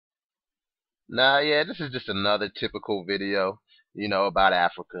Nah, yeah, this is just another typical video, about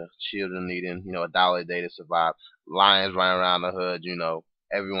Africa. Children needing, a dollar a day to survive. Lions running around the hood,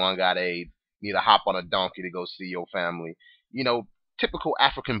 everyone got AIDS. Need to hop on a donkey to go see your family. You know, typical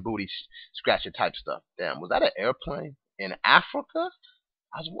African booty scratcher type stuff. Damn, was that an airplane in Africa?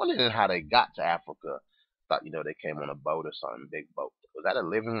 I was wondering how they got to Africa. Thought, they came on a boat or something, big boat. Was that a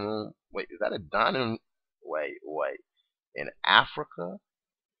living room? Wait, is that a dining room? Wait. In Africa?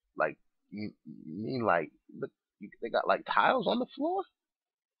 Like, you mean like, look, they got like tiles on the floor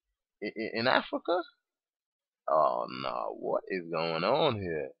in Africa? Oh no, what is going on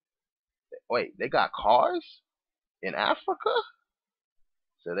here? Wait, they got cars in Africa?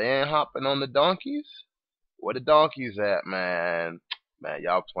 So they ain't hopping on the donkeys? Where the donkeys at, man? Man,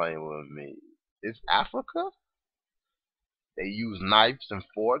 y'all playing with me. It's Africa? They use knives and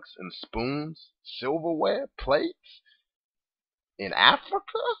forks and spoons, silverware, plates in Africa?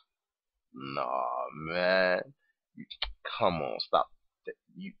 Nah, man. Come on, stop.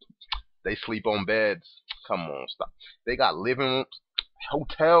 You, they sleep on beds. Come on, stop. They got living rooms,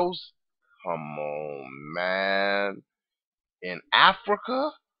 hotels. Come on, man. In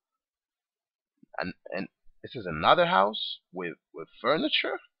Africa, and this is another house with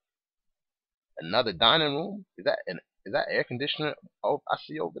furniture, another dining room. Is that air conditioner? Oh, I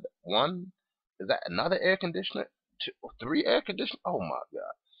see over there. One. Is that another air conditioner? Two, three air conditioners. Oh my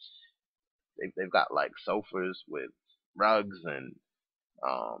God. They've got like sofas with rugs and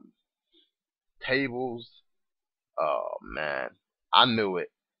um tables. Oh man, I knew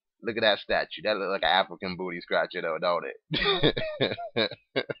it. Look at that statue. That looks like an African booty scratcher, though, don't it?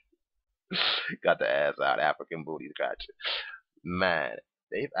 Got the ass out, African booty scratcher. Man,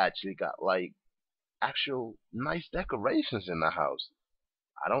 they've actually got like actual nice decorations in the house.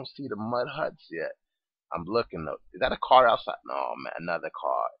 I don't see the mud huts yet. I'm looking though. Is that a car outside? No, man, another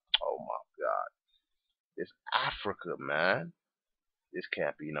car. Oh my God, it's Africa, man. This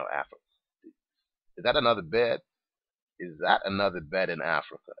can't be no Africa. Is that another bed? Is that another bed in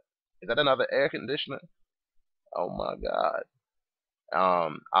Africa? Is that another air conditioner? Oh my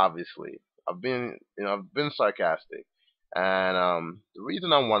God. Obviously, I've been sarcastic, and the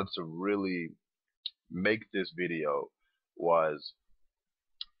reason I wanted to really make this video was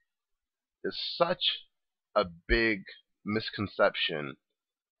there's such a big misconception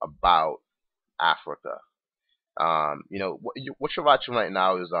about Africa. What you're watching right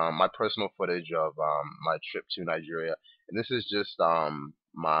now is my personal footage of my trip to Nigeria, and this is just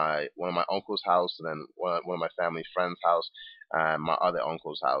my one of my uncle's house, and then one of my family friends' house, and my other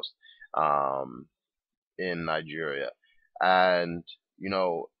uncle's house um, in Nigeria. And in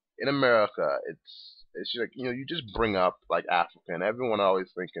America, it's like you just bring up like Africa, and everyone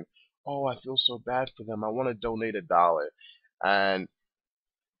always thinking, oh, I feel so bad for them. I want to donate a dollar, and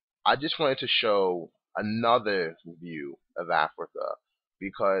I just wanted to show another view of Africa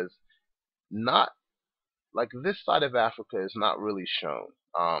because not like this side of Africa is not really shown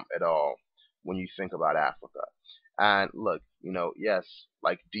at all when you think about Africa. And look, yes,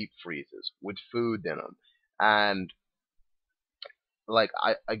 like deep freezers with food in them, and like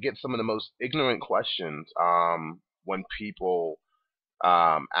I get some of the most ignorant questions when people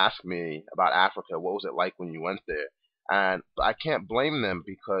ask me about Africa. What was it like when you went there? And I can't blame them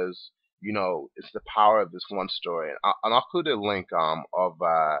because it's the power of this one story. And I'll include a link of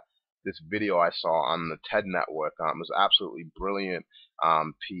this video I saw on the TED Network. It was an absolutely brilliant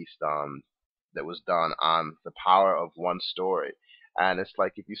piece that was done on the power of one story. And it's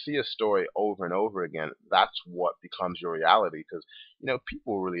like if you see a story over and over again, that's what becomes your reality. Because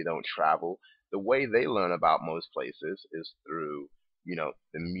people really don't travel. The way they learn about most places is through the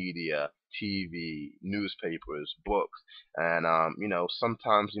media, TV, newspapers, books, and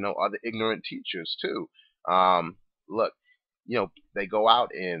sometimes other ignorant teachers too. Look, they go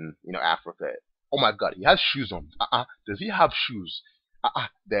out in Africa. Oh my God, he has shoes on. Does he have shoes?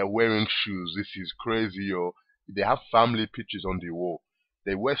 They're wearing shoes. This is crazy, yo. They have family pictures on the wall.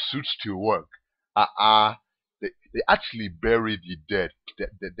 They wear suits to work. They actually bury the dead.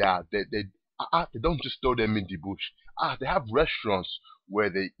 They don't just throw them in the bush. They have restaurants where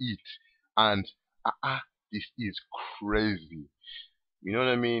they eat, and this is crazy. You know what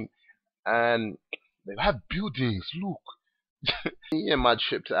I mean? And they have buildings. Look, me and my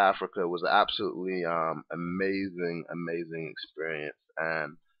trip to Africa was absolutely amazing experience,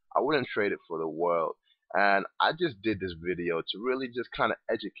 and I wouldn't trade it for the world. And I just did this video to really just kind of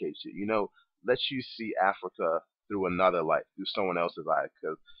educate you. Let you see Africa through another light, through someone else's eye.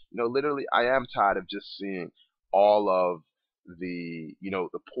 Because literally, I am tired of just seeing all of the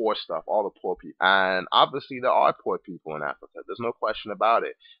poor stuff, all the poor people. And obviously there are poor people in Africa. There's no question about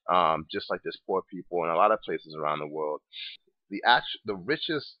it. Just like there's poor people in a lot of places around the world. The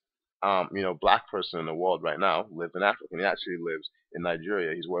richest black person in the world right now lives in Africa. And he actually lives in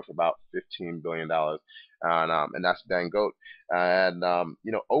Nigeria. He's worth about $15 billion, and that's Dangote. And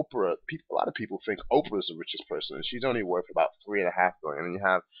Oprah. A lot of people think Oprah is the richest person, and she's only worth about $3.5 billion. And you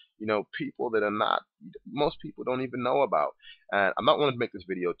have people that are not, most people don't even know about. And I'm not going to make this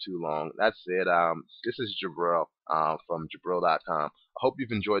video too long. That's it. This is Jabril from Jabril.com. I hope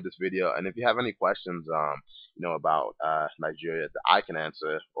you've enjoyed this video, and if you have any questions about Nigeria that I can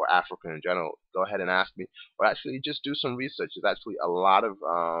answer, or Africa in general, go ahead and ask me, or actually just do some research. There's actually a lot of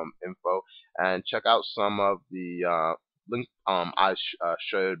info, and check out some of the links I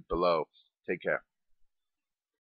shared below. Take care.